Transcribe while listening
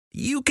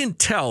you can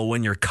tell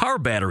when your car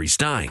battery's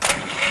dying.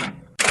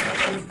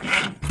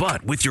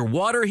 But with your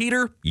water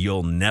heater,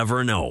 you'll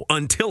never know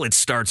until it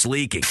starts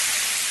leaking.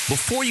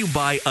 Before you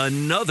buy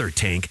another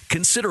tank,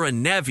 consider a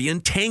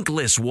Navien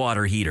tankless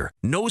water heater.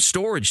 No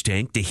storage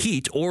tank to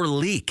heat or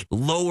leak.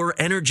 Lower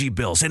energy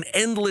bills and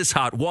endless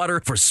hot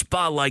water for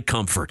spa-like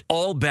comfort.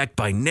 All backed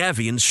by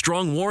Navien's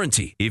strong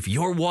warranty. If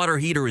your water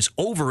heater is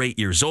over 8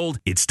 years old,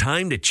 it's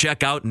time to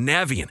check out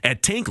Navien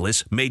at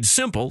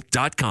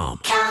tanklessmadesimple.com.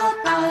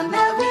 Count on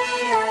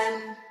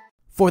Navien.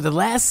 For the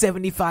last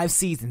 75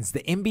 seasons,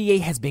 the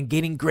NBA has been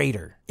getting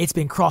greater. It's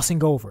been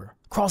crossing over,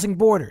 crossing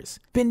borders,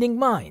 bending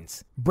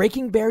minds,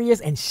 breaking barriers,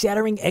 and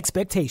shattering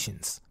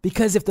expectations.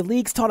 Because if the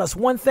league's taught us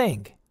one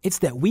thing, it's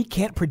that we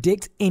can't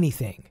predict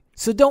anything.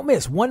 So don't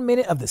miss 1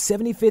 minute of the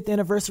 75th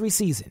anniversary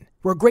season,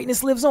 where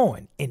greatness lives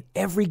on in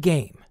every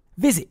game.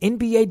 Visit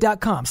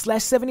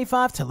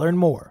NBA.com/75 to learn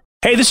more.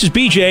 Hey, this is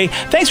BJ.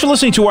 Thanks for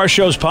listening to our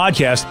show's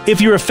podcast.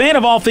 If you're a fan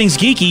of all things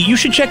geeky, you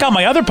should check out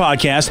my other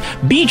podcast,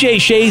 BJ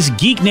Shea's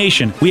Geek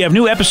Nation. We have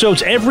new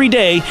episodes every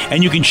day,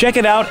 and you can check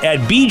it out at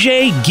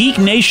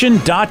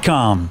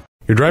bjgeeknation.com.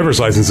 Your driver's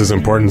license is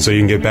important so you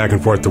can get back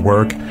and forth to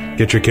work,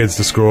 get your kids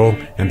to school,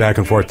 and back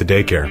and forth to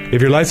daycare.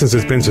 If your license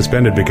has been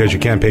suspended because you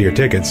can't pay your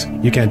tickets,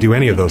 you can't do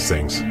any of those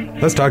things.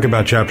 Let's talk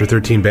about Chapter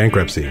 13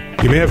 bankruptcy.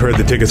 You may have heard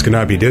that tickets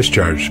cannot be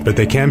discharged, but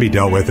they can be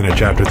dealt with in a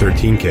Chapter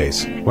 13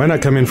 case. Why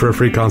not come in for a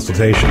free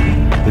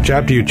consultation? The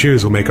chapter you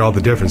choose will make all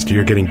the difference to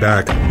your getting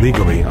back,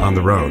 legally, on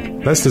the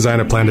road. Let's design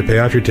a plan to pay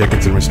off your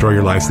tickets and restore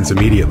your license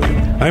immediately.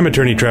 I'm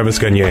attorney Travis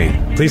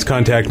Gagne. Please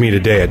contact me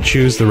today at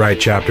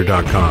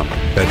choosetherightchapter.com.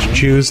 That's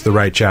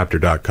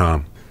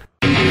choosetherightchapter.com.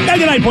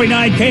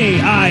 99.9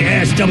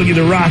 KISW,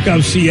 the Rock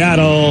of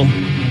Seattle.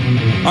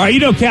 All right, you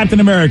know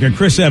Captain America,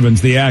 Chris Evans,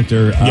 the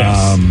actor.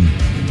 Yes.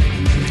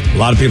 A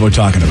lot of people are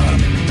talking about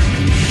him.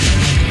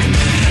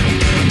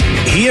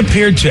 He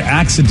appeared to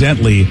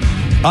accidentally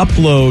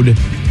upload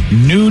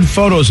nude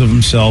photos of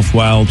himself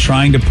while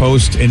trying to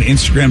post an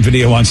Instagram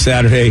video on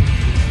Saturday.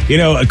 You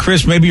know,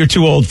 Chris, maybe you're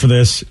too old for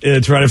this.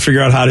 Trying to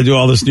figure out how to do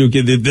all this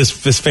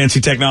this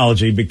fancy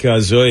technology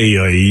because,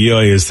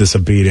 is this a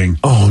beating?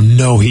 Oh,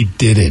 no, he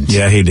didn't.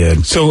 Yeah, he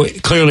did. So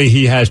clearly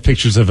he has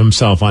pictures of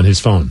himself on his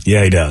phone.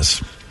 Yeah, he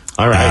does.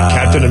 All right,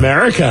 Captain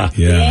America.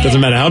 Yeah. Doesn't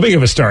matter how big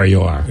of a star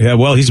you are. Yeah,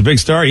 well, he's a big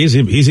star. He's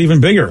even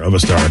bigger of a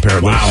star,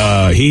 apparently.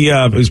 Wow. He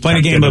was playing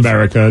a game of...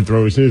 America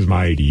throws his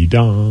mighty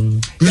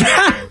dong.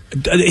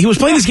 He was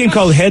playing this game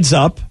called Heads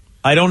Up.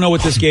 I don't know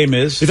what this game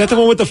is. Is that the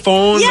one with the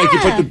phone? Yeah. Like you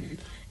put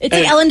It's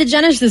like Ellen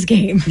DeGeneres'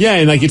 game. Yeah,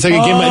 and like it's like a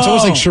game. It's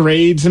almost like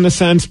charades in a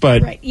sense,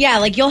 but Right. Yeah,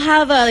 like you'll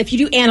have if you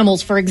do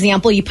animals, for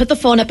example, you put the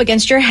phone up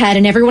against your head,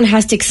 and everyone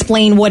has to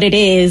explain what it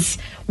is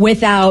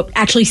without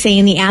actually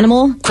saying the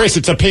animal. Chris,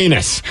 it's a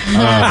penis.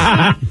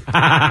 Whoa.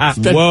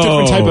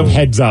 Different type of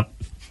heads up.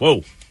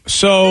 Whoa.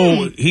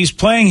 So he's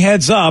playing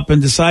Heads Up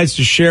and decides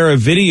to share a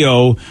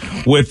video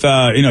with,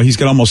 he's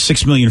got almost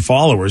 6 million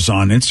followers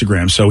on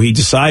Instagram. So he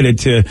decided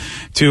to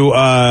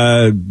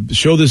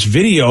show this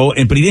video,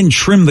 but he didn't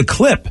trim the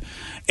clip.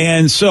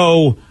 And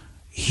so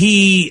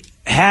he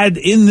had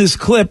in this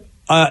clip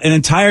an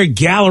entire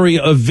gallery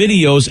of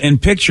videos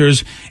and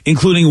pictures,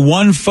 including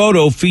one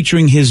photo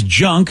featuring his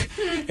junk.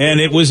 And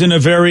it was in a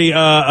very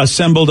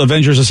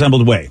Avengers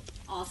assembled way.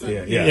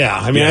 Yeah.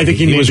 I mean, I think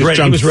he was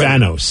junk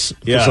Thanos.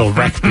 Yeah. So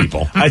wreck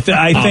people. I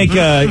think,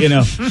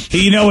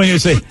 when you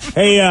say,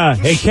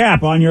 hey,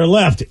 Cap, on your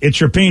left,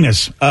 it's your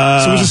penis. So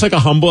it was just like a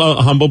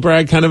humble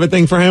brag kind of a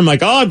thing for him.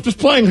 Like, I'm just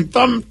playing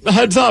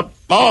Heads Up.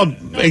 Oh,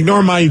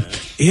 ignore my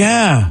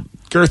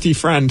girthy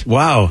friend.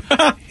 Wow.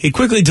 He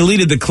quickly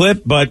deleted the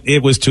clip, but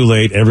it was too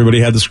late.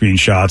 Everybody had the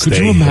screenshots. Could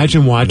you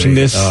imagine watching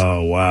this?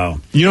 Oh, wow.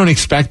 You don't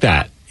expect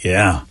that.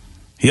 Yeah.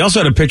 He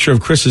also had a picture of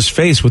Chris's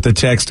face with the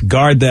text,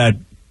 guard that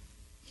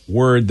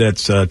word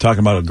that's talking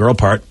about a girl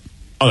part.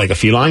 Oh, like a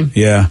feline?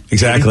 Yeah,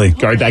 exactly.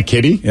 Guard that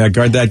kitty? Yeah,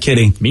 guard that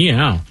kitty.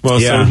 Meow. Well,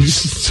 Yeah.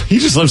 so he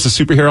just lives the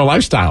superhero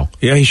lifestyle.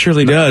 Yeah, he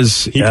surely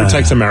does. He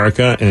protects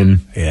America and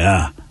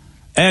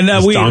and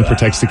his dog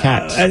protects the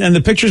cats. And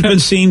the picture's been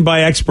seen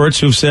by experts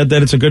who've said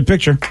that it's a good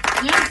picture.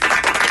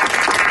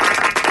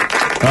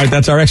 All right,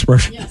 that's our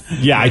expert.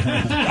 Yeah,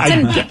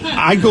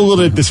 I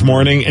Googled it this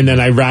morning, and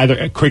then I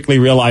rather quickly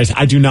realized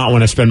I do not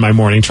want to spend my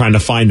morning trying to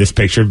find this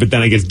picture, but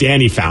then I guess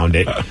Danny found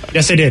it.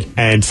 Yes, I did.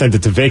 And sent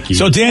it to Vicky.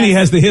 So Danny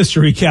has the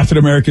history, Captain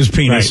America's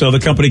penis, Right. so the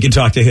company can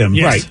talk to him.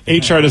 Right.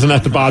 HR doesn't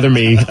have to bother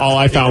me. All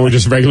I found were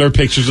just regular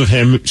pictures of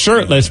him,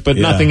 shirtless, but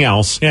nothing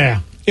else.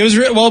 Yeah. It was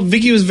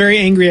Vicky was very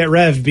angry at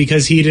Rev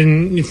because he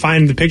didn't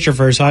find the picture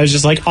first. So I was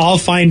just like, I'll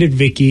find it,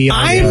 Vicky.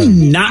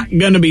 I'm not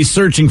going to be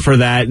searching for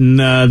that. And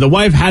the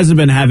wife hasn't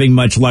been having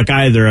much luck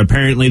either.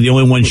 Apparently, the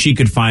only one she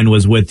could find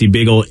was with the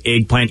big old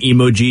eggplant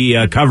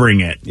emoji covering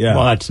it. Yeah.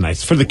 Well, that's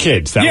nice. For the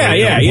kids. That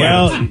way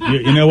Well,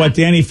 you know what?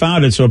 Danny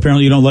found it, so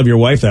apparently you don't love your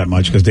wife that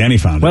much because Danny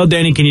found it. Well,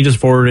 Danny, can you just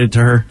forward it to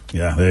her?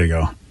 Yeah, there you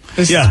go.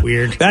 This is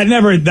weird. That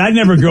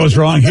never goes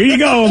wrong. Here you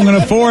go. I'm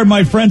going to forward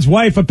my friend's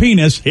wife a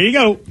penis. Here you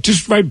go.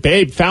 Just write,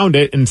 babe, found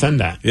it, and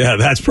send that. Yeah,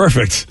 that's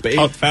perfect.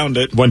 Babe, found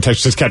it. One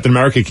text says Captain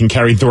America can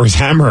carry Thor's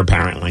hammer,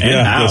 apparently.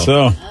 Yeah, I guess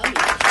so.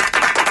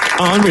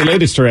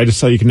 Unrelated story. I just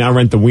saw you can now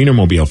rent the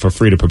Wienermobile for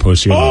free to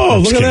propose to your love. Oh,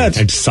 I'm just look at kidding. that.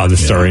 I just saw the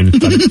story and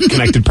thought it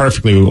connected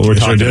perfectly with what we're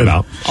talking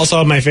about.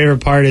 Also, my favorite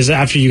part is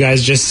after you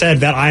guys just said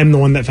that I'm the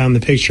one that found the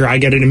picture, I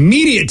get an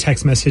immediate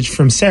text message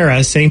from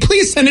Sarah saying,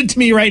 please send it to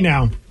me right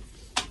now.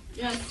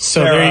 Yes.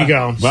 So Sarah. there you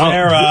go. Well,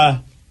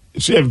 Sarah.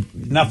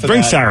 Enough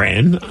bring Sarah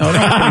in.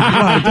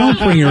 Don't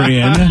bring her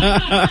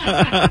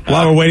in.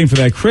 While we're waiting for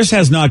that, Chris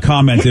has not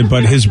commented,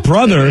 but his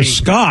brother,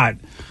 Scott,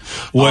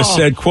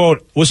 said,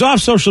 quote, was off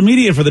social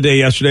media for the day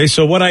yesterday,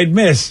 so what I'd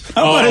miss.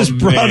 How about his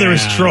brother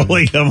is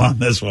trolling him on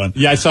this one?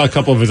 Yeah, I saw a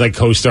couple of his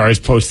co-stars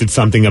posted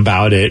something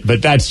about it,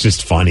 but that's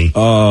just funny.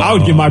 I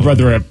would give my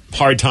brother a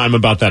hard time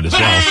about that as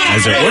well.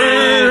 As it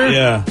were.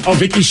 Yeah. Oh,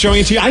 Vicky's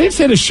showing it to you. I didn't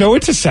say to show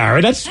it to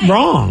Sarah. That's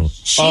wrong.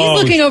 She's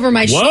looking over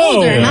my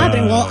shoulder, Yeah.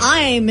 nothing. Well,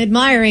 I'm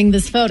admiring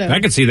this photo. I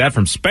could see that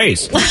from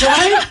space.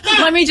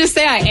 Let me just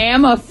say I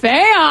am a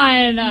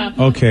fan.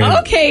 Okay.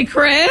 Okay,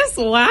 Chris.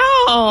 Wow.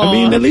 I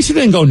mean, at least it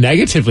didn't go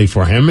negatively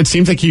for him. It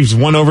seems like he's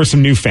won over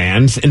some new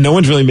fans, and no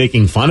one's really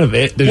making fun of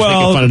it. They're just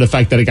making fun of the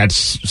fact that it got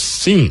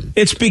seen.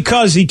 It's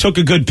because he took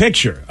a good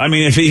picture. I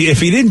mean, if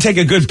he didn't take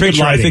a good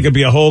picture, I think it'd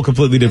be a whole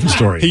completely different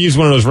story. He used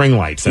one of those ring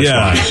lights. That's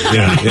why.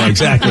 Yeah,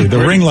 exactly. The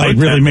ring light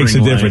really makes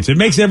a difference. It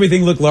makes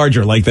everything look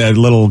larger, like that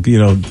little,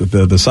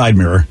 the side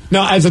mirror.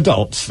 Now, as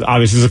adults,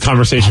 obviously, it's a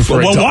conversation for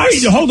adults. Well, why?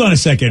 Hold on a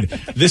second.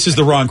 This is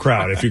the wrong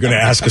crowd if you're going to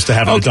ask us to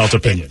have an adult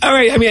opinion. All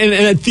right. I mean,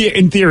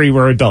 in theory,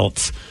 we're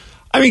adults.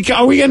 I mean,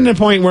 are we getting to a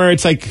point where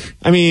it's like,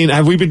 I mean,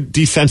 have we been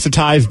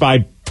desensitized by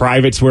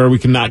privates where we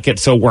can not get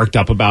so worked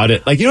up about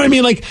it? Like, you know what I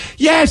mean? Like,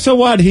 yeah, so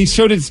what? He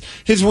showed his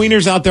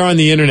wieners out there on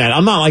the internet.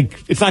 I'm not like,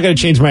 it's not going to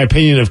change my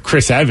opinion of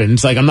Chris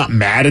Evans. Like, I'm not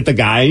mad at the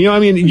guy. You know what I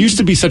mean? It used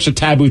to be such a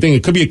taboo thing.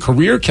 It could be a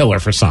career killer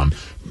for some,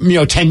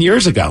 10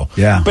 years ago.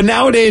 Yeah. But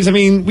nowadays, I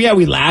mean, we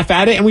laugh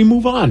at it and we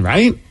move on,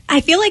 right?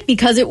 I feel like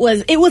because it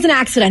was an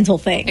accidental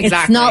thing. Exactly.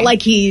 It's not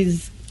like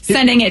he's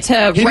sending it to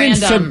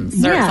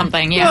randoms or Yeah.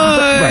 something.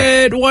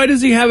 Yeah. But why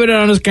does he have it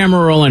on his camera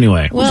roll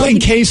anyway? Well, in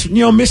case,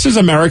 Mrs.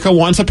 America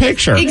wants a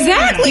picture.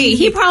 Exactly.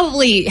 He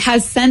probably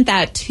has sent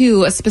that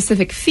to a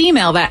specific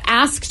female that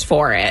asked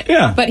for it.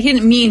 Yeah. But he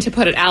didn't mean to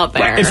put it out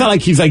there. Right. It's not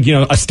like he's like,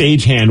 a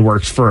stagehand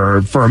works for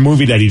a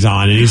movie that he's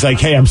on, and he's like,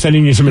 hey, I'm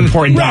sending you some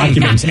important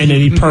documents, and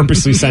then he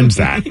purposely sends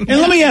that. And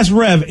let me ask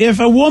Rev, if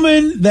a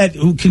woman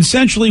who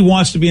consensually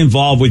wants to be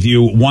involved with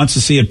you wants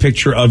to see a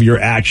picture of your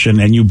action,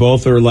 and you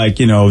both are like,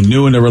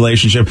 new in a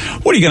relationship,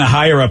 what are you going to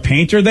hire a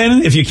painter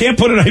then? If you can't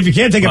take a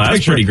picture,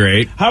 that's pretty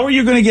great. How are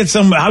you going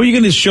to how are you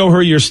going to show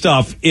her your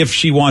stuff if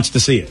she wants to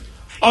see it?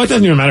 Oh, it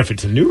doesn't even matter if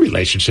it's a new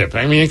relationship.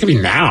 I mean, it could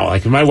be now.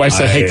 Like, if my wife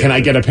said, hey, can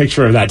I get a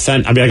picture of that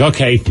sent? I'd be like,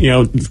 okay,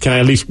 can I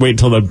at least wait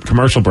until the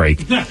commercial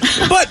break?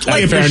 But,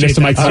 in fairness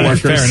to my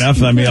coworkers. Fair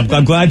enough. I mean,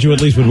 I'm glad you at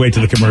least would wait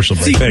till the commercial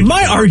break. See,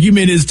 my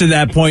argument is to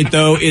that point,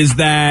 though, is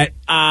that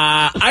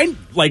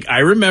I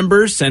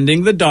remember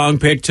sending the dong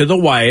pic to the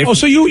wife. Oh,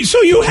 so you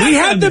we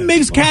had the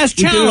mixed cast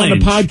We did it on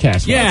challenge the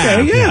podcast. Yeah,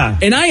 Okay, yeah.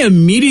 And I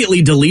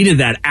immediately deleted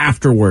that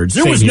afterwards.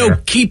 There Same was no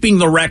here. keeping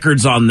the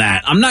records on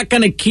that. I'm not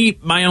going to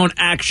keep my own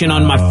action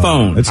on my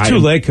phone. It's too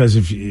late because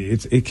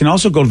it can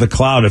also go to the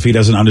cloud if he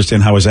doesn't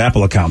understand how his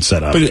Apple account's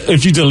set up. But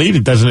if you delete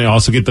it, doesn't it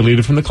also get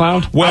deleted from the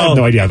cloud? I have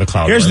no idea how the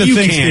cloud Here's works. the You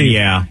thing, can, Steve.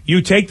 yeah.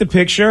 You take the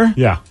picture.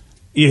 Yeah.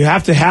 You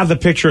have to have the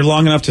picture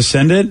long enough to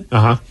send it.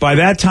 Uh-huh. By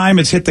that time,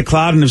 it's hit the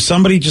cloud, and if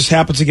somebody just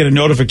happens to get a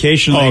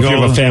notification, Oh, if you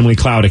have a family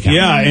cloud account.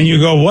 yeah, and you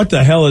go, what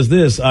the hell is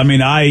this? I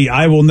mean,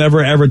 I will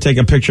never, ever take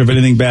a picture of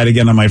anything bad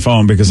again on my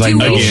phone because I Do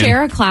know. we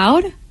share a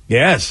cloud?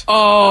 Yes.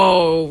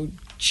 Oh,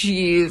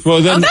 jeez.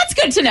 Well, then- that's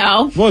good to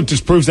know. Well, it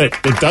just proves that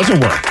it doesn't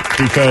work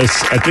because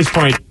at this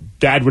point,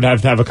 Dad would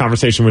have to have a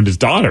conversation with his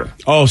daughter.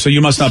 Oh, so you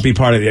must not be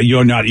part of it.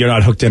 You're not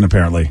hooked in,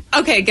 apparently.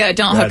 Okay, good.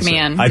 Don't hook me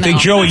in. I think, No.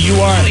 Joey, you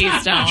are.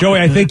 Please don't. Joey,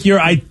 I think you're.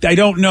 I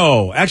don't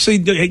know. Actually,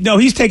 no,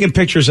 he's taking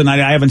pictures, and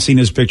I haven't seen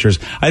his pictures.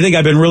 I think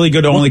I've been really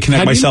good to only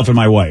connect myself and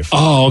my wife.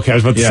 Oh, okay. I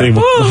was about to say,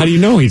 well, how do you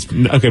know he's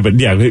okay? But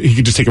yeah, he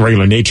could just take a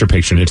regular nature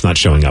picture and it's not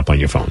showing up on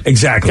your phone.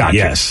 Exactly. Gotcha.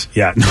 Yes.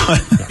 Yeah.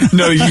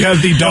 No, you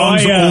have the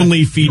dongs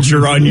only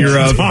feature on your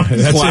cloud.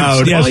 Yeah,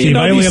 Well, Steve,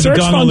 I only these have search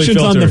the dong only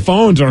functions on filter. the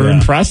phones are Yeah.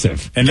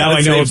 impressive. And now Gotta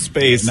I know save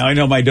space. Now I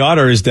know my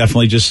daughter is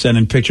definitely just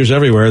sending pictures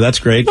everywhere. That's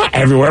great. Not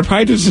everywhere.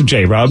 Probably just a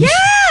J-Rubs.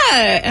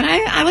 Yeah, and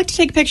I like to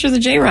take pictures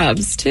of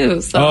J-Rubs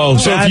too. So. Oh,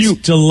 So if that's you-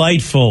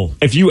 delightful.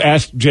 If you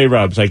ask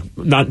J-Rubs, like,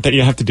 not that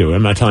you have to do it,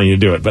 I'm not telling you to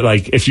do it, but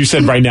like, if you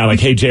said right now, like,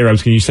 hey,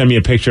 J-Rubs, can you send me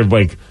a picture of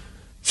like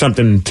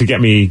something to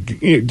get me,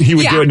 he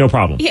would do it no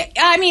problem.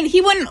 I mean, he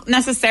wouldn't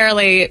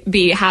necessarily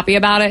be happy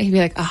about it. He'd be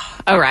like, oh,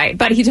 all right.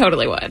 But he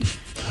totally would.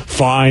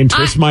 Fine,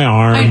 twist my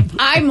arm.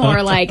 I'm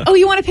more like, oh,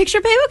 you want a picture,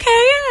 babe? Okay,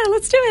 yeah,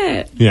 let's do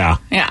it. Yeah.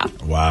 Yeah.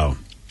 Wow.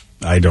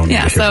 I don't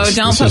Yeah, need to hear so this.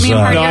 don't This put is, me in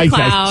part no, of your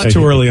I- cloud. It's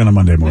too early on a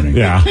Monday morning.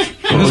 Yeah. It's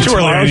too early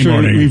Tomorrow, any should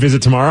morning. we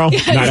visit tomorrow?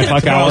 9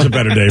 o'clock Tomorrow's hour. a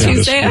better day for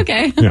this. Tuesday,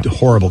 okay.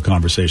 Horrible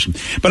conversation.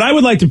 But I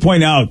would like to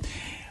point out,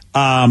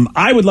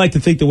 I would like to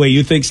think the way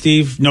you think,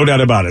 Steve. No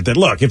doubt about it. That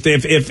look, if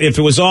it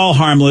was all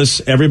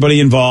harmless, everybody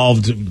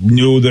involved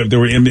knew that there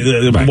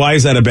were. Why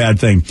is that a bad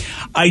thing?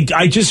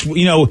 I just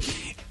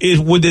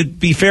would it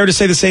be fair to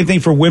say the same thing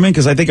for women?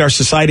 Because I think our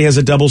society has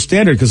a double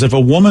standard. Because if a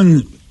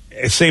woman,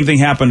 same thing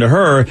happened to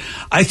her,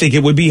 I think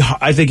it would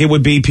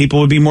be people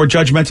would be more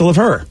judgmental of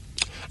her.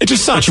 It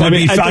just sucks. Which would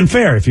be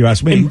unfair, if you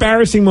ask me.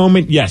 Embarrassing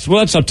moment, yes. Well,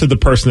 that's up to the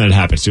person that it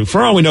happens to.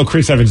 For all we know,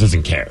 Chris Evans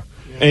doesn't care.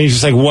 And he's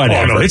just like,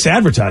 whatever. Oh, no, it's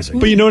advertising.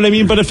 But you know what I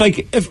mean? But if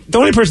the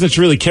only person that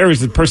really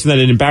cares is the person that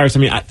it embarrassed,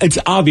 it's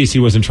obvious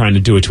he wasn't trying to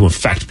do it to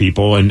affect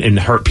people and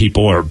hurt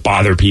people or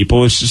bother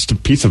people. It's just a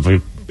piece of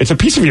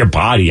your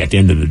body at the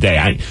end of the day.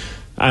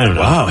 I don't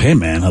know. Wow, hey,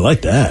 man, I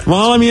like that.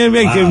 Well,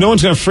 no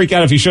one's going to freak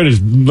out if he showed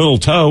his little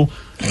toe.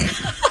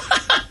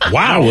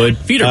 Wow, would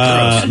feet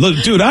are gross.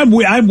 Look, dude,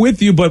 I'm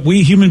with you, but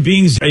we human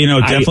beings,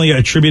 definitely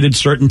attributed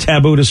certain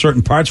taboo to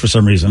certain parts for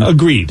some reason.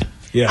 Agreed.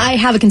 Yeah. I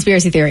have a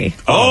conspiracy theory.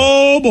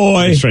 Oh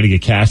boy! He's trying to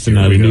get cast in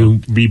the new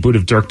reboot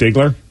of Dirk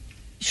Diggler.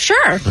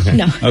 Sure. Okay.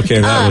 No. Okay,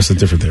 that was a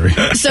different theory.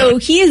 So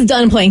he is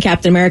done playing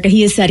Captain America.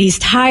 He has said he's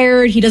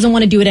tired. He doesn't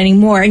want to do it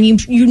anymore. And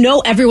you know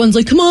everyone's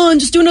like, come on,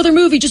 just do another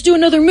movie. Just do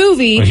another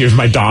movie. Well, here's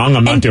my dong.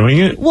 I'm not doing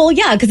it. Well,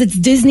 yeah, because it's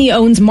Disney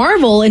owns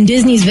Marvel, and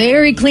Disney's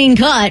very clean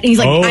cut. And he's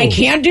like, I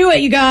can't do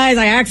it, you guys.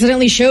 I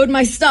accidentally showed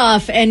my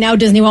stuff, and now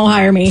Disney won't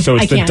hire me. So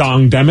it's the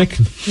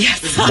dong-demic?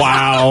 Yes.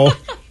 Wow.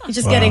 He's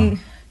just getting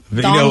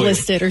dong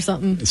listed or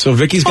something. So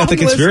Vicky's got the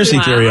conspiracy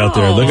theory out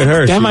there. Look at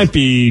her. That might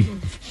be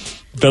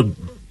the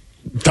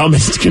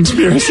dumbest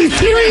conspiracy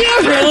theory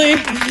ever. Really?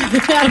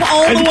 Out of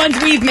all the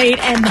ones we've made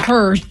and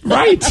heard.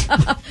 Right.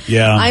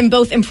 Yeah. I'm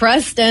both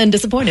impressed and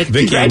disappointed.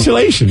 Vicky,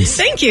 congratulations.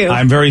 Thank you.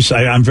 I'm very,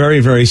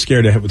 very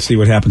scared to see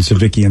what happens to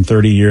Vicky in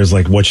 30 years,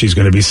 like what she's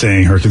going to be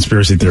saying her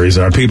conspiracy theories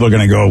are. People are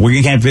going to go,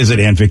 we can't visit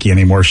Aunt Vicky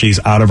anymore. She's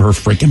out of her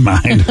freaking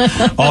mind.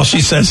 All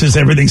she says is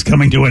everything's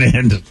coming to an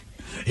end.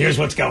 Here's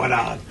what's going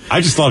on.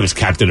 I just love his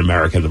Captain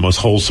America, the most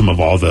wholesome of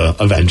all the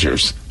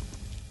Avengers.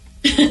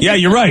 Yeah,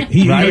 you're right.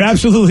 You're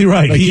absolutely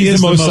right. Like he's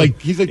the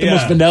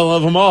most vanilla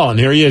of them all, and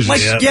here he is.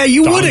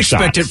 You would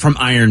expect it from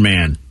Iron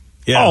Man.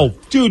 Yeah. Oh,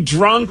 dude,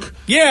 drunk.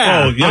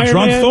 Yeah. Oh, yeah, Iron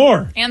drunk Man.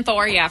 Thor. And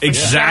Thor, yeah, for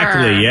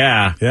Exactly, sure.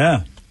 yeah.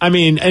 Yeah. I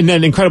mean, and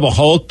then Incredible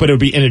Hulk, but it would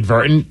be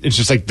inadvertent. It's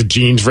just like the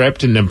jeans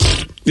ripped, and then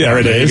there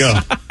it is. You go.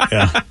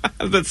 Yeah.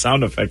 That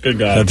sound effect, good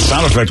God. That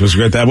sound effect was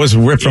great. That was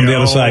ripped from the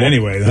other side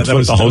anyway. That's that what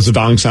was the hose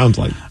dong sounds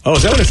like. Oh,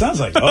 is that what it sounds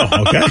like? Oh,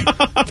 okay.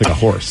 It's like a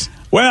horse.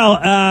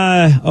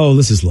 Well,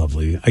 this is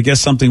lovely. I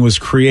guess something was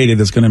created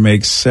that's going to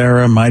make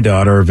Sarah, my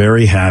daughter,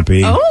 very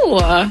happy.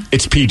 Oh.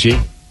 It's PG.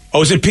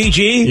 Oh, is it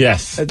PG?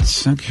 Yes.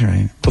 It's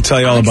okay. We'll tell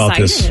you all about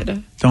excited.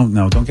 this.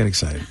 Don't get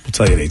excited. We'll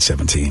tell you at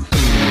 8:17.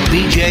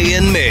 BJ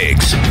and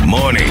Migs,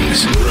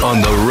 mornings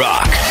on The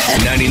Rock,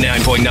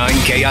 99.9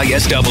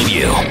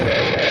 KISW.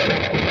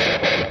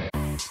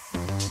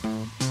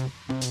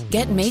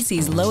 Get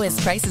Macy's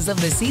lowest prices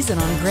of the season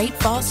on great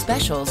fall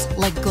specials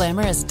like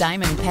glamorous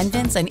diamond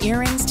pendants and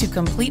earrings to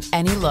complete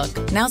any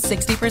look. Now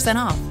 60%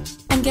 off.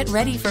 And get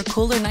ready for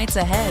cooler nights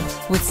ahead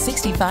with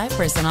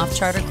 65% off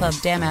Charter Club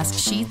Damask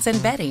sheets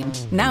and bedding.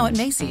 Now at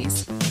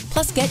Macy's.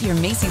 Plus, get your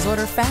Macy's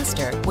order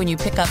faster when you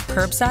pick up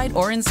curbside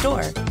or in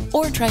store.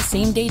 Or try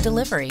same-day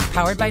delivery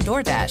powered by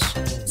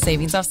DoorDash.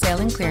 Savings off sale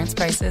and clearance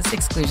prices.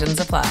 Exclusions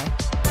apply.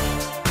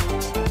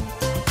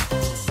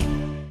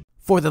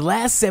 For the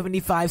last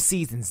 75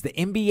 seasons, the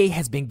NBA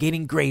has been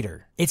getting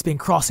greater. It's been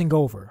crossing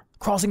over,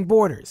 crossing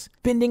borders,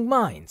 bending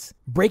minds,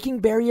 breaking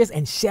barriers,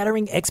 and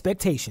shattering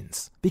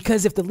expectations.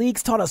 Because if the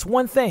league's taught us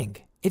one thing,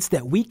 it's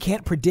that we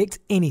can't predict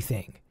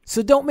anything.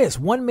 So don't miss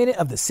 1 minute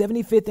of the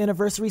 75th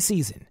anniversary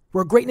season,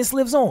 where greatness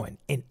lives on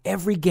in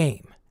every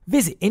game.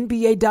 Visit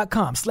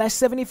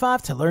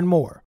NBA.com/75 to learn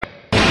more.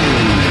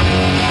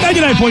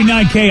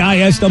 99.9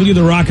 KISW,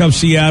 The Rock of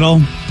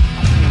Seattle.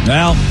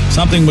 Well,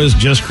 something was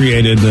just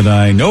created that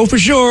I know for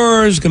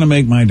sure is going to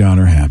make my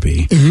daughter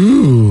happy.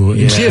 Ooh.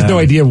 Yeah. She has no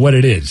idea what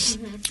it is.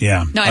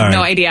 Yeah. No, I have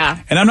no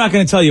idea. And I'm not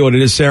going to tell you what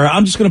it is, Sarah.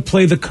 I'm just going to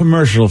play the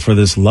commercial for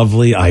this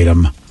lovely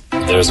item.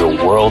 There's a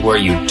world where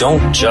you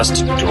don't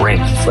just drink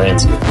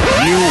Franzia.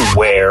 You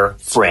wear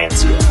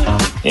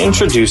Franzia.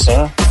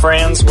 Introducing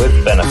Franz with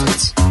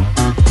Benefits.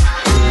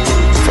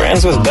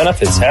 Franz with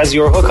Benefits has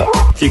your hookup.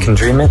 If you can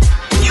dream it,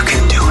 you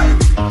can do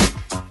it.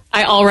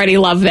 I already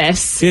love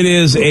this. It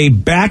is a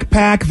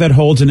backpack that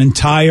holds an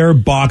entire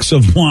box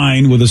of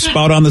wine with a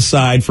spout on the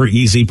side for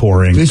easy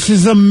pouring. This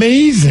is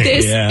amazing.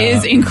 This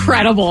is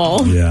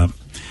incredible. Yeah.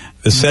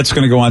 The set's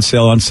going to go on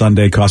sale on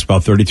Sunday. Costs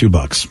about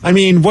 $32. I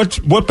mean,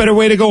 what better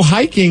way to go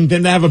hiking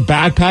than to have a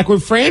backpack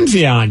with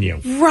Franzia on you?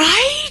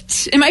 Right?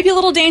 It might be a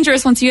little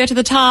dangerous once you get to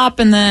the top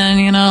and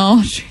then,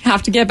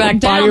 have to get back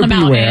down the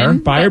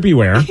mountain. Buyer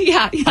beware.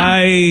 Yeah.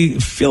 I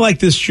feel like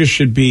this just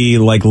should be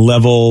like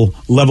level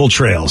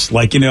trails.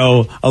 Like, a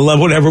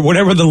level,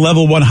 whatever the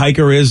level one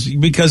hiker is.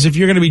 Because if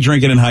you're going to be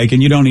drinking and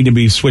hiking, you don't need to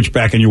be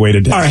switchbacking your way to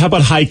death. All right, how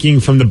about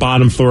hiking from the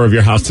bottom floor of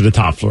your house to the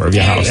top floor of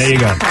your house? There you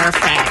go.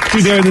 Perfect.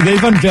 Dude,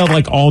 they've unveiled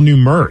like all new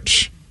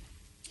merch.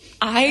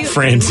 I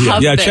Franzia.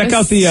 love Yeah, this. check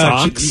out the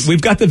socks.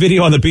 We've got the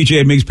video on the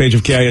BJ and Migs page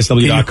of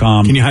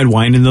KISW.com. Can you hide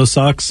wine in those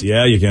socks?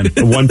 Yeah, you can.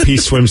 A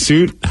one-piece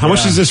swimsuit. How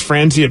much is this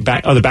Franzia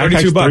back? Oh, the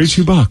backpack's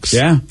 $32.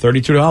 Yeah,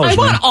 $32. I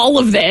want all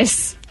of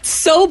this.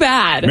 So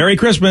bad. Merry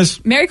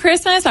Christmas. Merry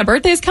Christmas. My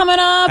birthday's coming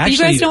up. Actually, you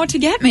guys know what to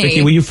get me.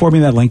 Vicky, will you forward me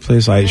that link,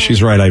 please?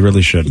 She's right. I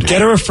really should.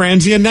 Get her a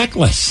Franzia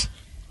necklace.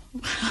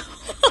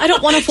 I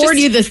don't want to forward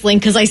you this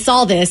link because I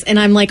saw this and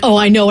I'm like, oh,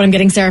 I know what I'm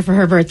getting Sarah for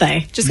her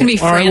birthday. Just going to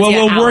be All right, well,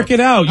 we'll work it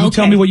out. You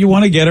tell me what you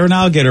want to get her, and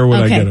I'll get her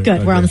what I get her. Okay,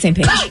 good. We're on the same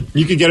page.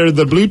 You could get her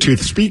the Bluetooth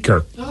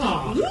speaker.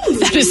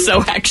 That is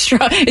so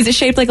extra. Is it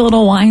shaped like a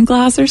little wine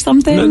glass or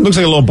something? It looks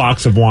like a little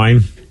box of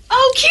wine.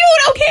 Oh, cute.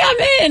 Okay,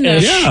 I'm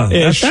in. Yeah,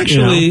 that's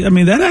actually,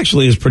 that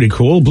actually is pretty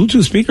cool.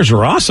 Bluetooth speakers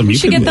are awesome. You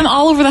should get them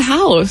all over the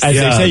house. As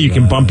they say, you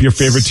can bump your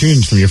favorite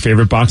tunes from your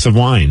favorite box of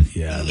wine.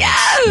 Yeah,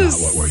 yes.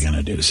 Not what we're going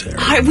to do,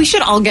 Sarah. We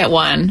should all get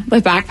one. The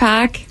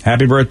backpack.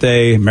 Happy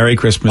birthday. Merry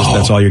Christmas.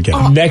 That's all you're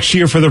getting. Next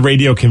year for the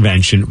radio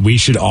convention, we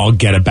should all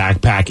get a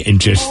backpack and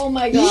just... Oh,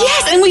 my God.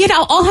 Yes, and we could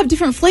all have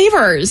different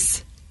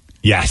flavors.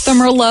 Yes. The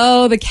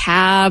Merlot, the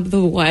Cab,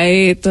 the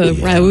White, the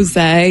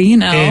Rosé, you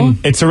know.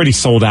 And it's already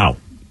sold out,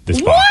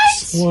 this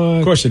box. What?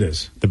 Of course it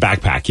is. The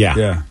backpack, yeah.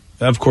 Yeah,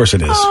 of course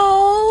it is.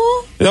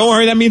 Oh. Don't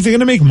worry, that means they're going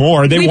to make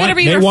more. They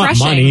want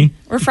money.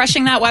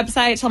 Refreshing that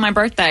website till my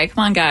birthday.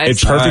 Come on,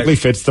 guys. It perfectly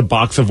fits the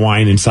box of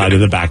wine inside of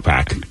the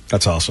backpack.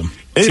 That's awesome.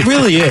 It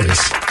really is.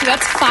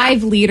 That's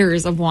 5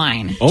 liters of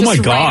wine. Oh, my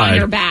just God. Right on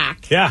your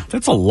back. Yeah.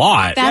 That's a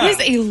lot. That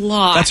is a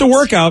lot. That's a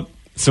workout.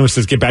 Someone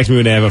says, get back to me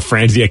when they have a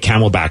Franzia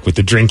Camelback with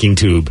the drinking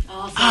tube.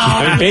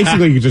 I mean,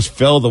 basically, you just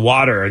fill the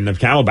water in the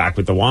Camelback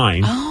with the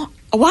wine. Oh,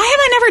 why have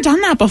I never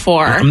done that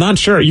before? I'm not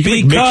sure. You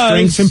can mix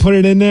drinks and put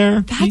it in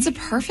there. That's a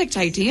perfect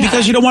idea.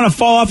 Because you don't want to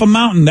fall off a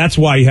mountain. That's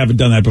why you haven't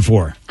done that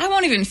before. I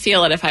won't even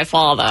feel it if I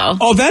fall, though.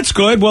 Oh, that's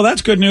good. Well,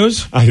 that's good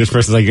news. This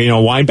person's like,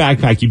 wine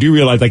backpack. You do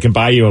realize I can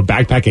buy you a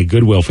backpack at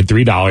Goodwill for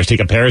 $3, take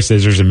a pair of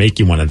scissors, and make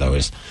you one of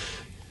those.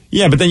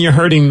 Yeah, but then you're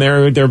hurting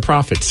their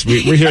profits.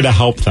 We're here to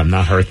help them,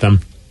 not hurt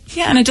them.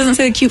 Yeah, and it doesn't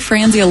say the cute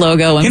Franzia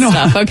logo and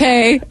stuff,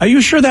 okay? Are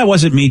you sure that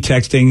wasn't me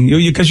texting?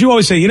 Because you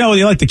always say, you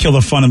like to kill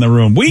the fun in the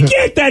room. We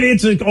get that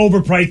it's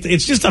overpriced.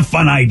 It's just a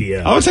fun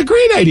idea. Oh, it's a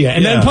great idea.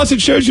 And then plus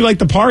it shows you like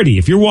the party.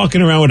 If you're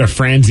walking around with a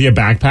Franzia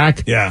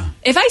backpack. Yeah.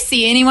 If I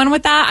see anyone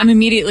with that, I'm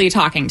immediately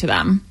talking to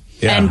them.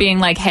 Yeah. And being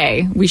like,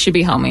 hey, we should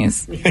be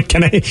homies.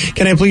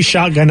 Can I please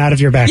shotgun out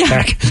of your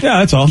backpack? Yeah,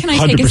 that's all. Can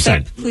I take 100%. A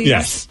sip, please?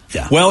 Yes.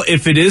 Yeah. Well,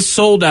 if it is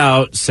sold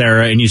out,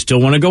 Sarah, and you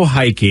still want to go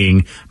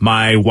hiking,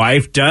 my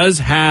wife does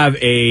have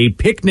a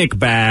picnic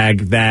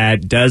bag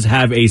that does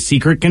have a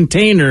secret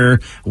container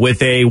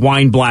with a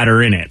wine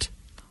bladder in it.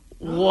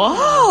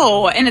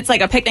 Whoa! And it's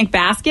like a picnic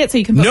basket, so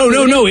you can put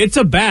No. It's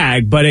a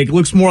bag, but it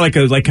looks more like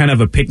kind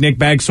of a picnic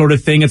bag sort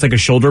of thing. It's like a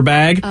shoulder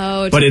bag.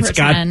 Oh, but it's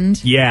got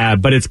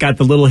but it's got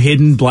the little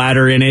hidden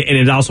bladder in it, and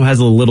it also has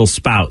a little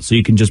spout, so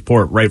you can just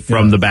pour it right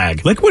from the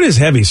bag. Liquid is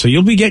heavy, so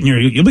you'll be getting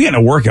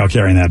a workout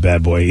carrying that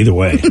bad boy either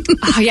way.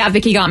 Oh yeah,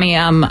 Vicky got me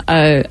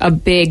a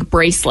big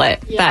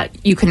bracelet that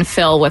you can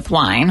fill with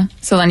wine,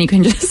 so then you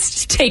can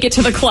just take it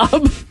to the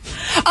club.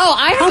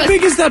 Oh, How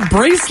big is that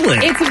bracelet?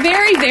 It's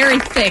very, very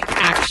thick,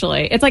 actually.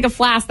 It's like a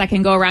flask that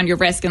can go around your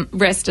wrist and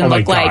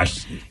look like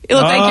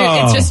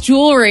it's just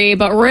jewelry,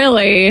 but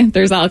really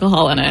there's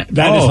alcohol in it.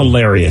 That is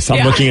hilarious.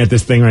 I'm looking at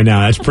this thing right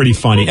now. That's pretty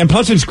funny. And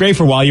plus, it's great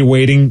for while you're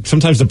waiting.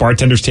 Sometimes the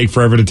bartenders take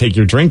forever to take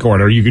your drink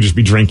order. You could just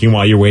be drinking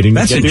while you're waiting.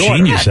 That's to get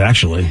ingenious,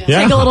 actually.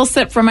 Yeah. Take a little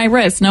sip from my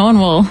wrist. No one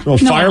will.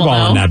 Fireball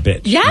on that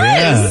bitch.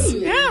 Yes.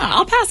 Yeah.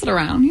 I'll pass it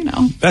around.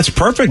 That's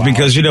perfect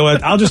because you know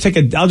what? I'll just take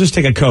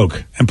a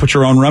Coke and put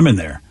your own rum in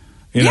there.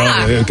 You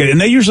know, okay. And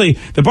they usually,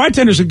 the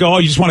bartenders would go, oh,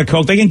 you just want a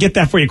Coke? They can get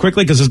that for you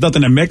quickly because there's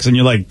nothing to mix. And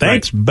you're like,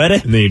 thanks, buddy.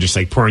 And then you're just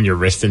like pouring your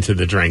wrist into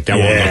the drink. That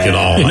won't look at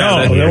all.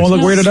 No, that won't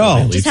look weird at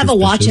all. Just have a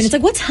watch and it's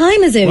like, what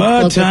time is it?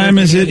 What time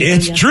is it?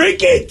 It's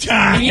drinking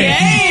time.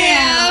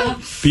 Yeah.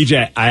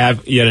 BJ, I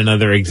have yet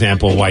another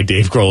example of why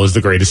Dave Grohl is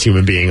the greatest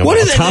human being of all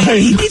time.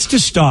 He needs to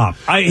stop.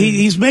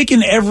 He's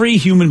making every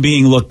human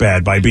being look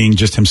bad by being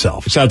just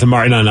himself. Shout out to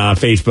Martin on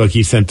Facebook.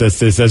 He sent us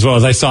this as well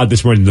as I saw it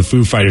this morning. The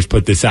Foo Fighters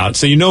put this out.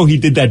 So he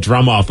did that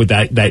drum off with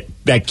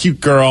that cute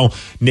girl,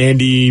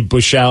 Nandi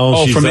Bushell.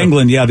 Oh, She's from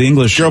England. Yeah, the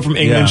English girl from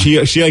England.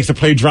 Yeah. She likes to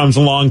play drums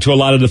along to a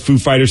lot of the Foo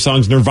Fighters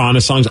songs,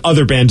 Nirvana songs,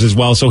 other bands as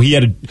well. So he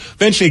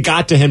eventually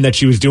got to him that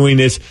she was doing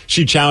this.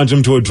 She challenged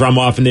him to a drum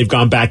off, and they've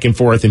gone back and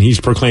forth, and he's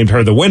proclaimed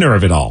her the winner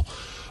of it all.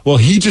 Well,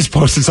 he just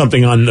posted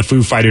something on the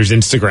Foo Fighters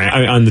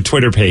Instagram, on the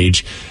Twitter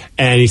page,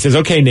 and he says,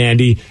 okay,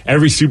 Nandi,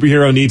 every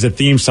superhero needs a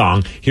theme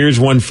song. Here's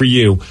one for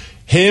you.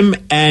 Him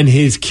and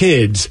his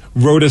kids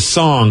wrote a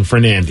song for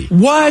Nandi.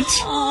 What?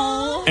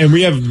 Aww. And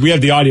we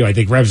have the audio. I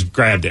think Rev's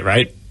grabbed it,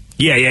 right?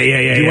 Yeah. Do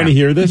you want to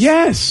hear this?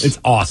 Yes. It's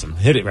awesome.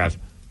 Hit it, Rev.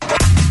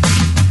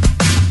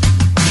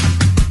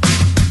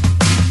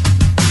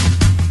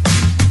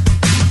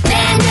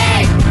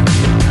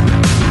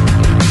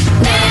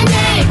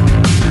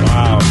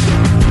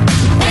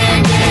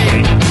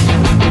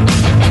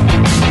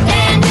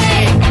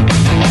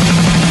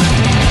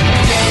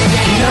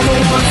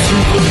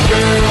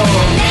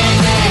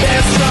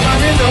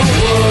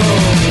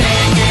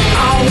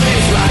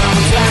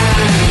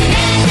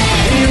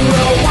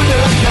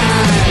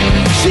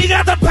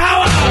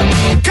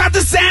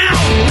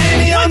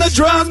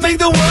 Drums make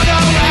the world go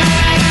round.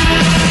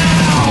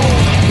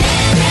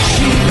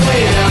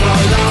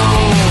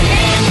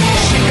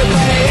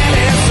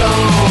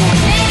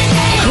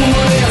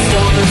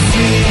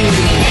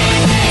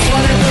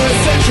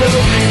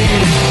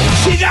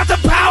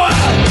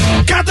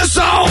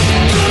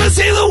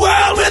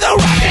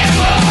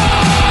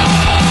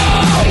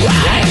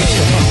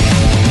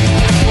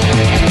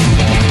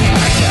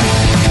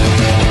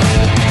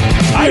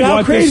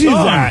 about crazy this is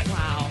song. that?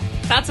 Wow.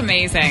 That's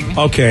amazing.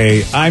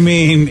 Okay, I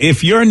mean,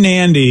 if you're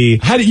Nandy...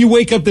 How did you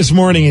wake up this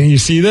morning and you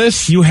see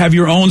this? You have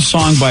your own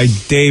song by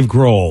Dave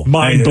Grohl.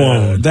 Mind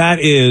blown. That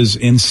is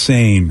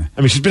insane.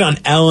 I mean, she's been on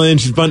Ellen.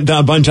 She's done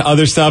a bunch of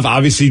other stuff.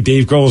 Obviously,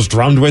 Dave Grohl's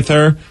drummed with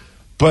her.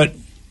 But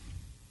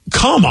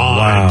come on.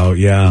 Wow,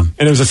 yeah.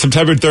 And it was a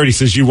September 30th,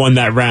 says you won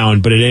that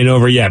round, but it ain't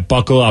over yet.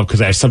 Buckle up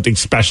because I have something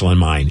special in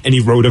mind. And he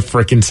wrote a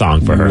frickin'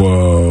 song for her.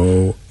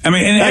 Whoa. I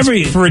mean, and That's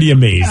pretty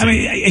amazing. I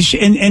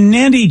mean, and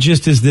Nandy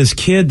just is this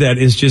kid that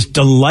is just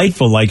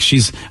delightful. Like,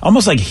 she's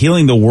almost like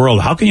healing the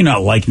world. How can you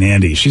not like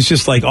Nandy? She's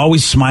just like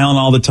always smiling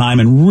all the time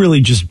and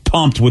really just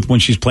pumped with when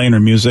she's playing her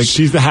music.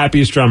 She's the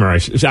happiest drummer. I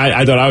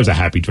thought I was a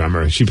happy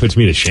drummer. She puts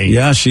me to shame.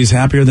 Yeah, she's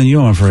happier than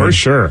you, I'm afraid. For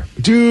sure.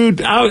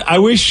 Dude, I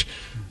wish,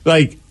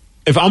 like,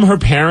 if I'm her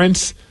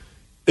parents,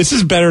 this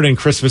is better than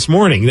Christmas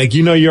morning. Like,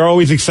 you know, you're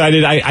always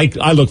excited.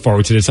 I look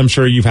forward to this. I'm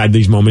sure you've had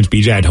these moments,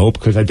 BJ, I'd hope,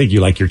 because I think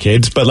you like your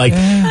kids. But, like,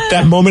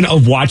 that moment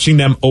of watching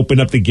them open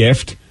up the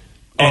gift.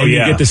 And you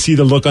get to see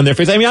the look on their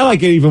face. I mean, I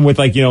like it even with,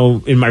 like, you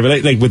know, in my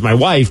like with my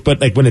wife.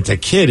 But, like, when it's a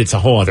kid, it's a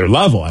whole other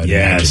level.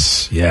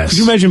 Yes. Could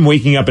you imagine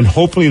waking up and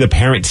hopefully the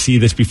parents see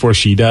this before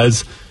she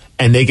does?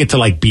 And they get to,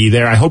 like, be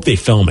there. I hope they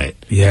film it.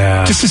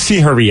 Yeah. Just to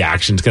see her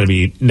reaction is going to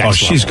be next level.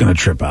 She's going to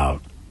trip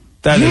out.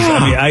 That is,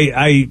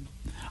 I mean,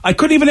 I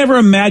couldn't even ever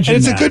imagine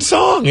and it's that. a good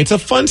song. It's a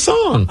fun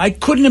song. I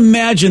couldn't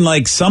imagine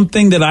like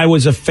something that I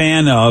was a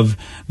fan of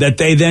that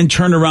they then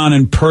turned around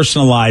and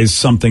personalized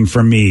something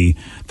for me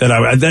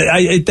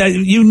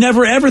that you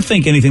never ever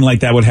think anything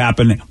like that would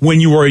happen when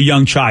you were a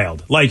young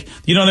child. Like,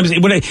 you know what I'm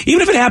saying?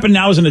 Even if it happened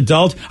now as an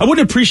adult, I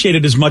wouldn't appreciate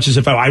it as much as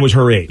if I was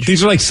her age.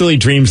 These are like silly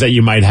dreams that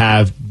you might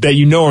have that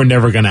you know are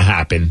never going to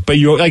happen. But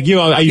you like, you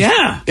know,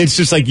 it's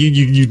just like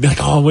you like,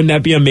 oh, wouldn't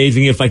that be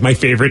amazing if like my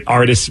favorite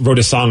artist wrote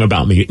a song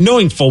about me,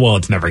 knowing full well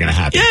it's never going to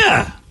happen.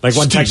 Yeah. Like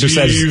one texter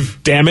says,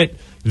 damn it,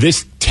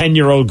 this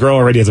 10-year-old girl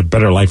already has a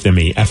better life than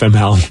me.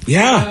 FML.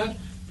 Yeah.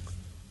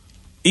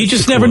 You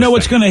just never know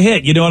what's going to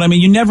hit. You know what I mean?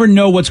 You never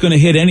know what's going to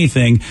hit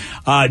anything.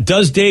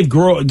 Does Dave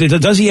Grohl,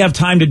 does he have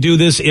time to do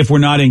this if we're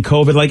not in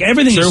COVID? Like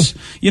everything is,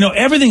 you know,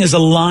 everything is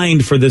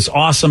aligned for this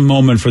awesome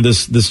moment for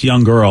this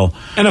young girl.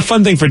 And a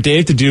fun thing for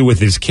Dave to do with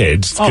his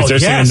kids because they're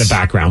singing the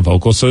background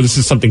vocals. So this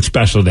is something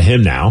special to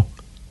him now.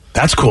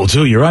 That's cool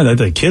too. You're right.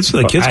 The kids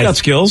got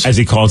skills. As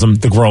he calls them,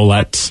 the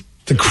Grohlettes.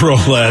 The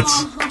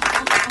Grohlettes.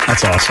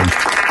 That's awesome.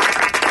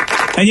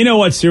 And you know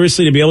what?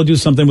 Seriously, to be able to do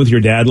something with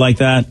your dad like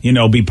that, you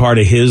know, be part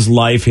of his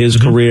life, his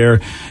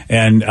career,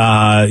 and,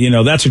 you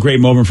know, that's a great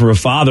moment for a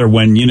father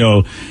when, you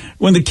know,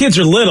 when the kids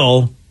are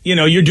little, you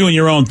know, you're doing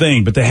your own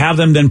thing, but to have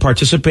them then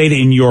participate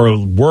in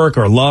your work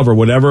or love or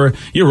whatever,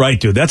 you're right,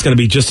 dude. That's going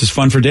to be just as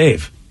fun for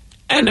Dave.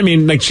 And I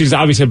mean, like, she's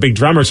obviously a big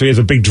drummer, so he has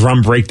a big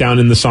drum breakdown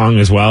in the song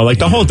as well. Like,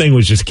 the whole thing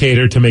was just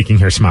catered to making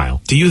her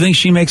smile. Do you think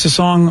she makes a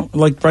song,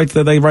 like,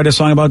 they write a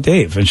song about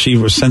Dave, and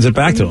she sends it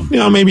back to him? You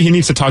know, maybe he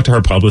needs to talk to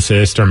her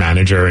publicist or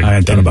manager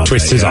and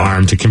twist his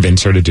arm to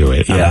convince her to do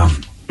it. Yeah.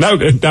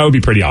 That would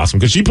be pretty awesome,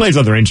 because she plays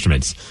other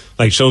instruments.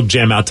 Like, she'll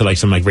jam out to, like,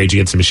 some, like, Rage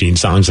Against the Machine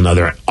songs and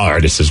other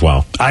artists as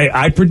well.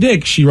 I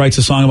predict she writes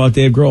a song about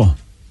Dave Grohl.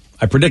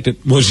 I predict it.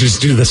 We'll just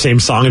do the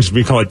same song and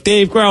we call it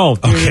Dave Grohl.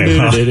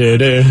 Okay,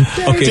 Dave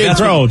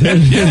Grohl.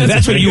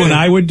 That's what you and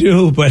I would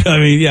do. But I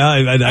mean, yeah,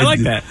 I like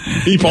that.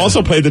 He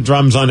also played the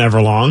drums on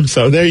Everlong,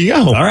 so there you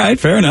go. All right,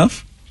 fair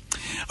enough.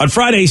 On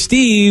Friday,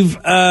 Steve,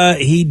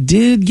 he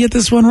did get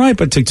this one right,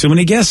 but took too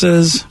many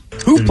guesses.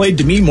 Who played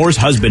Demi Moore's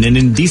husband in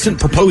Indecent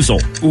Proposal?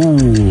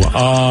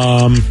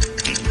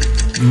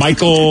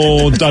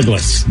 Michael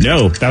Douglas.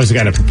 No. That was the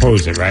guy that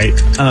proposed it, right?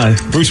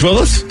 Bruce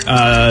Willis?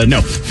 No.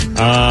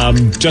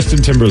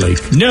 Justin Timberlake.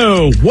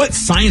 No. What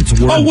science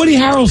word? Oh, Woody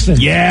Harrelson.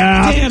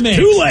 Yeah. Damn it.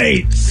 Too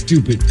late.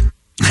 Stupid.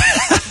 You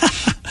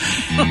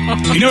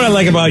know what I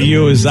like about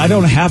you is I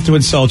don't have to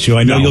insult you.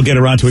 I know you'll get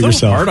around to it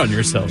yourself. Hard on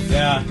yourself.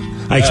 Yeah.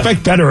 I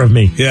expect better of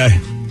me. Yeah.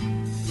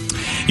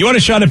 You want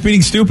a shot at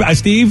beating Steve?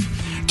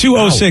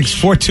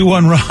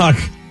 206-421-ROCK.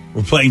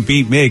 We're playing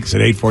Beat Migs at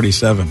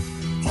 847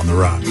 on The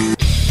Rock.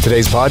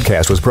 Today's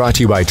podcast was brought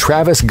to you by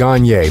Travis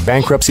Gagne,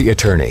 bankruptcy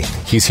attorney.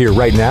 He's here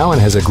right now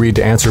and has agreed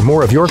to answer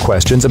more of your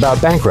questions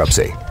about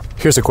bankruptcy.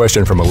 Here's a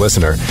question from a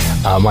listener.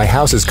 My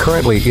house is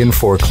currently in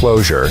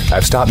foreclosure.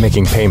 I've stopped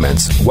making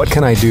payments. What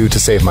can I do to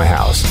save my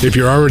house? If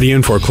you're already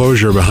in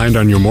foreclosure behind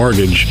on your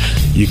mortgage,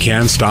 you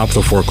can stop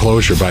the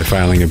foreclosure by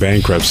filing a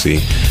bankruptcy.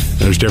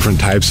 There's different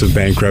types of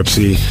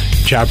bankruptcy.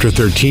 Chapter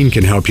 13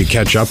 can help you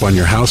catch up on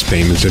your house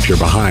payments if you're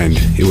behind.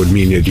 It would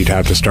mean that you'd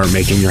have to start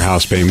making your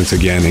house payments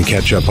again and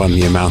catch up on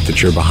the amount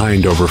that you're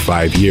behind over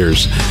 5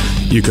 years.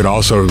 You could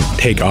also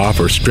take off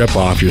or strip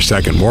off your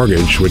second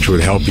mortgage, which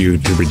would help you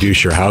to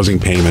reduce your housing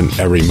payment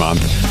every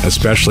month,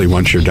 especially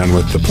once you're done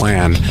with the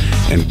plan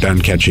and done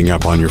catching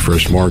up on your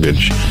first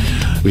mortgage.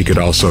 We could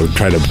also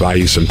try to buy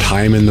you some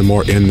time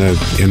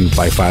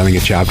by filing a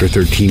Chapter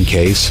 13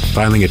 case.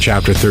 Filing a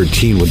Chapter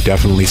 13 would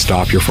definitely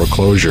stop your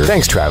foreclosure.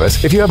 Thanks,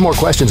 Travis. If you have more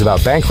questions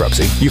about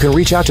bankruptcy, you can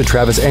reach out to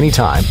Travis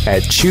anytime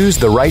at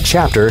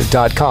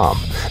choosetherightchapter.com.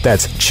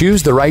 That's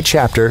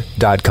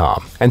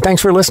choosetherightchapter.com. And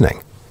thanks for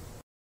listening.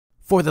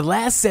 For the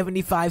last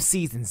 75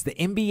 seasons, the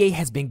NBA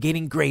has been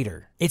getting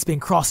greater. It's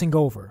been crossing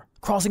over,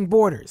 crossing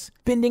borders,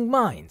 bending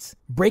minds,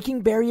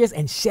 breaking barriers,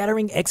 and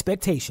shattering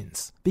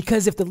expectations.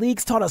 Because if the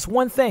league's taught us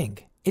one thing,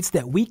 it's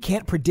that we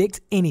can't predict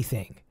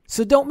anything.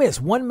 So don't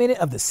miss 1 minute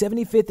of the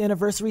 75th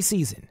anniversary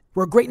season,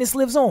 where greatness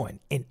lives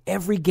on in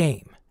every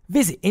game.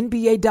 Visit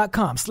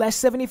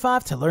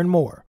NBA.com/75 to learn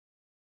more.